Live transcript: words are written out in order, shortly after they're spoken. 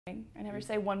I never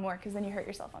say one more because then you hurt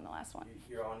yourself on the last one.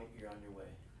 You're on your way.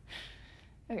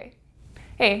 Okay.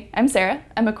 Hey, I'm Sarah.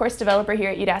 I'm a course developer here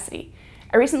at Udacity.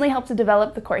 I recently helped to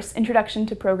develop the course Introduction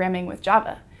to Programming with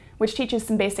Java, which teaches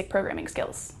some basic programming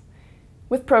skills.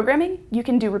 With programming, you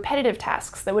can do repetitive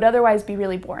tasks that would otherwise be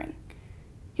really boring.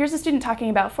 Here's a student talking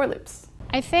about for loops.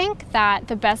 I think that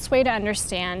the best way to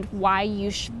understand why you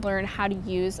should learn how to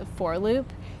use a for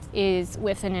loop is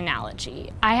with an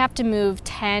analogy. I have to move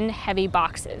 10 heavy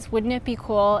boxes. Wouldn't it be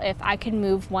cool if I could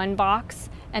move one box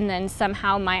and then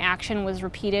somehow my action was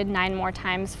repeated 9 more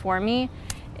times for me,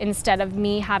 instead of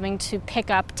me having to pick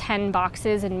up 10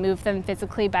 boxes and move them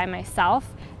physically by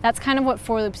myself? That's kind of what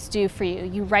for loops do for you.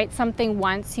 You write something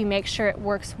once, you make sure it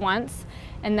works once,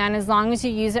 and then as long as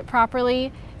you use it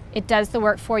properly, it does the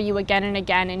work for you again and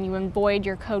again, and you avoid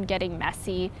your code getting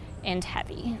messy and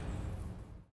heavy.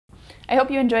 I hope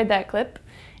you enjoyed that clip,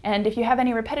 and if you have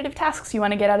any repetitive tasks you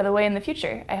want to get out of the way in the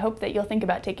future, I hope that you'll think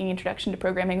about taking Introduction to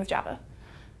Programming with Java.